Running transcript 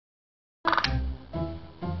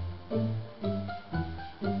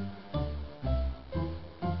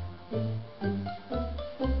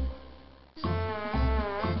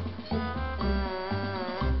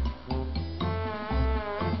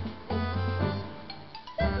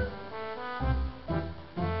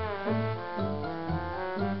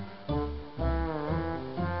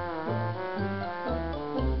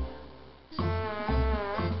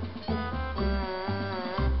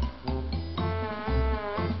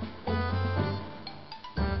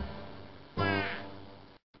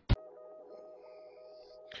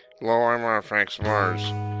Hello, I'm Artifacts Mars.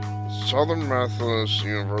 Southern Methodist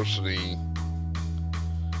University,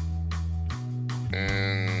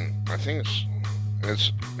 and I think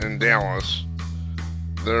it's in Dallas.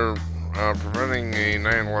 They're preventing a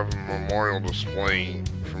 9/11 memorial display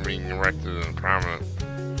from being erected in a prominent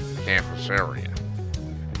campus area.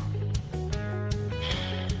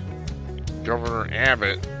 Governor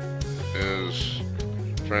Abbott is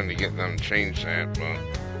trying to get them to change that, but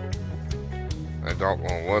I don't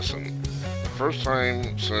want to listen. The first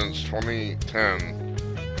time since 2010,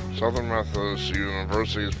 Southern Methodist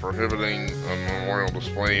University is prohibiting a memorial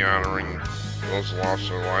display honoring those who lost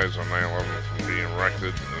their lives on 9/11 from being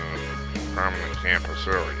erected in a prominent campus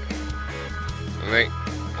area. And they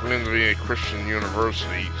claim to be a Christian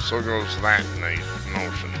university, so goes that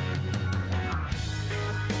notion.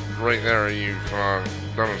 Right there, you've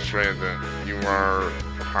demonstrated that you are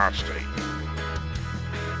apostate.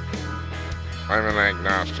 I'm an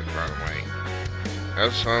agnostic, by the way.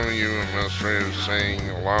 As some of you administrators saying,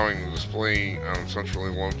 allowing the display on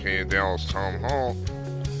centrally located Dallas Town Hall,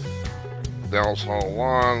 Dallas Hall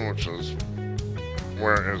lawn, which is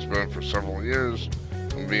where it has been for several years,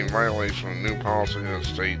 will be in violation of a new policy that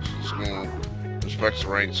states the school respects the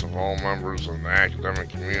rights of all members of the academic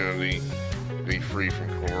community to be free from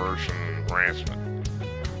coercion and harassment.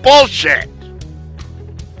 Bullshit!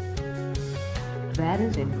 That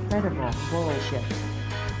is incredible bullshit.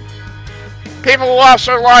 People lost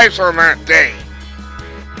their lives on that day.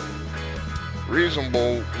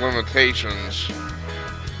 Reasonable limitations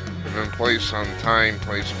have been placed on time,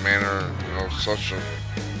 place, and manner of such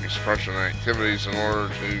expression activities in order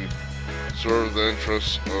to serve the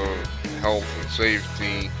interests of health and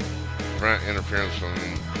safety, prevent interference from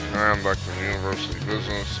the conduct of university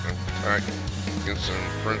business, and protect against the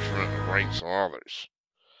infringement of rights of others.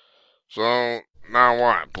 So, now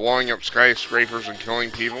what? Blowing up skyscrapers and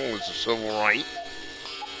killing people is a civil right?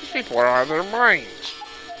 These people are out of their minds.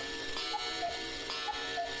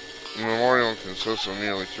 The memorial consists of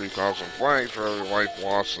nearly 3,000 flags for every life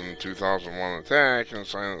lost in the 2001 attack, and a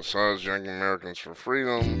sign that says Young Americans for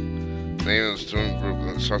Freedom. The name of the student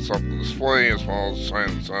group that sets up the display, as well as a sign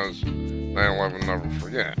that says 9/11 Never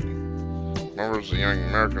Forget. Members of Young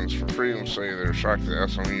Americans for Freedom say they're shocked that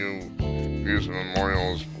SMU views the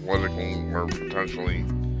memorial as political or potentially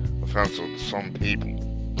offensive to some people.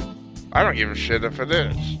 I don't give a shit if it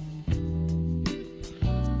is.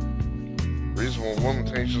 Reasonable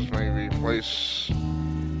limitations may be placed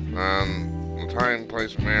on the time,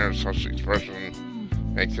 place, and manner of such expression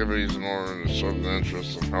activities in order to serve the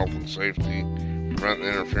interests of health and safety, prevent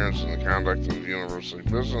interference in the conduct of university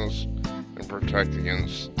business, and protect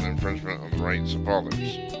against the infringement of the rights of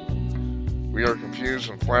others. We are confused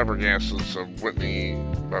and flabbergasted, said Whitney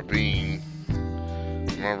Babine, a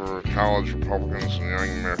member of College Republicans and Young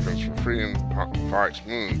Americans for Freedom, Fox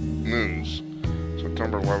News.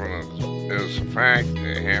 September 11th is a fact.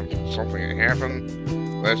 It happened, something that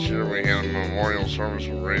happened. Last year we had a memorial service.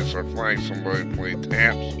 We raised our flag. Somebody played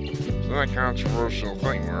taps. It's not a controversial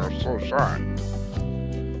thing. We were so shocked.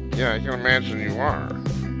 Yeah, I can imagine you are.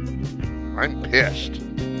 I'm pissed.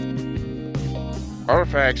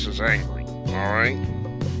 Artifacts is angry. Alright?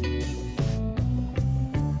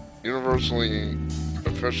 University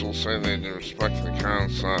officials say they respect the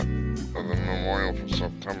concept of the memorial for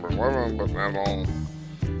September 11th, but not all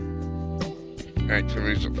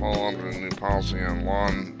activities that fall under the new policy on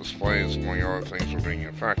lawn displays, among other things, are being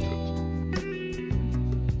affected.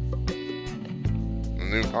 The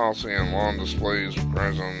new policy on lawn displays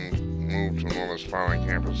requires them to move to another spot on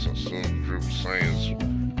campus that student groups say is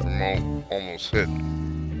remote, almost hidden.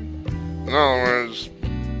 In other words,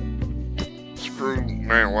 screw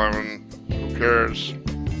 9/11, who cares?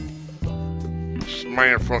 Just a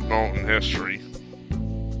minor footnote in history.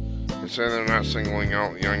 They say they're not singling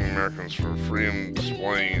out the Young Americans for Freedom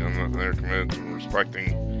display and that they're committed to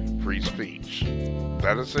respecting free speech.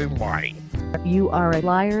 That is a lie. You are a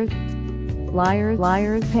liar. Liar,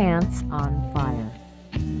 liar, pants on fire.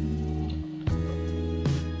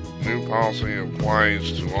 New policy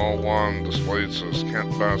applies to all lawn displays, says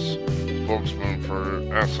Kent Best, spokesman for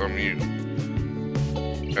SMU.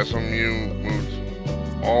 SMU moved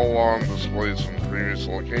all lawn displays from previous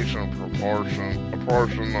location a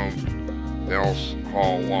portion of Dallas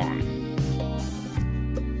Hall lawn.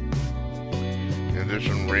 In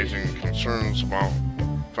addition, raising concerns about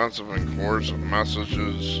offensive and coercive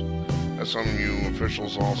messages, SMU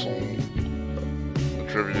officials also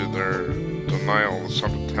attributed their denial of the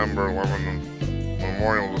September 11th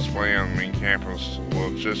memorial display on the main campus to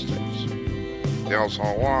logistics. Dallas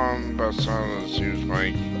Hall lawn, best known is used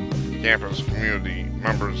by campus community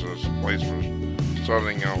members as a place for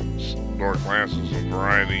studying outdoor classes and a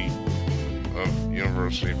variety of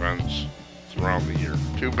university events throughout the year.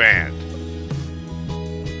 Too bad.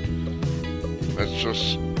 That's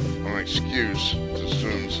just an excuse to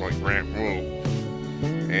students like Grant Wood,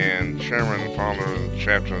 and chairman and founder of the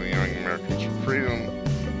chapter of the Young Americans for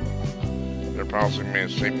Freedom. Their policy made a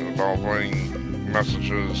statement about avoiding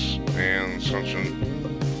messages and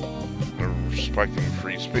respecting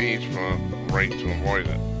free speech, but the right to avoid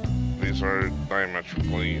it. These are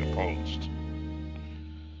diametrically opposed.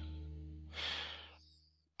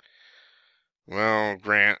 Well,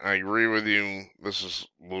 Grant, I agree with you. This is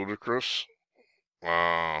ludicrous.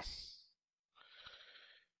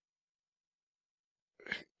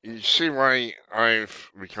 You see why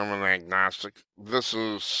I've become an agnostic? This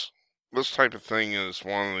type of thing is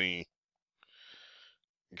one of the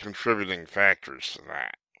contributing factors to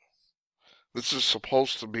that. This is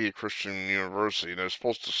supposed to be a Christian university. They're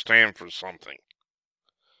supposed to stand for something.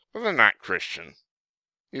 But they're not Christian.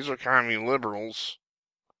 These are commie liberals.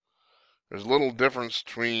 There's little difference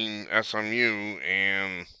between SMU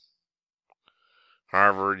and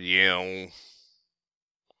Harvard, Yale,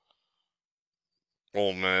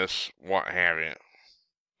 Ole Miss, what have you.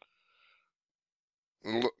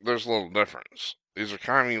 There's a little difference. These are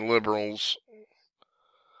commie liberals.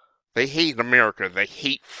 They hate America. They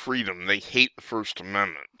hate freedom. They hate the First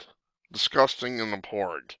Amendment. Disgusting and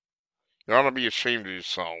abhorred. You ought to be ashamed of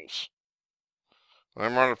yourselves.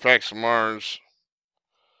 I'm Artifacts of Mars.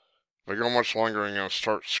 If I go much longer, I'm going to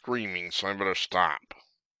start screaming, so I better stop.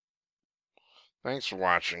 Thanks for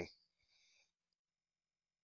watching.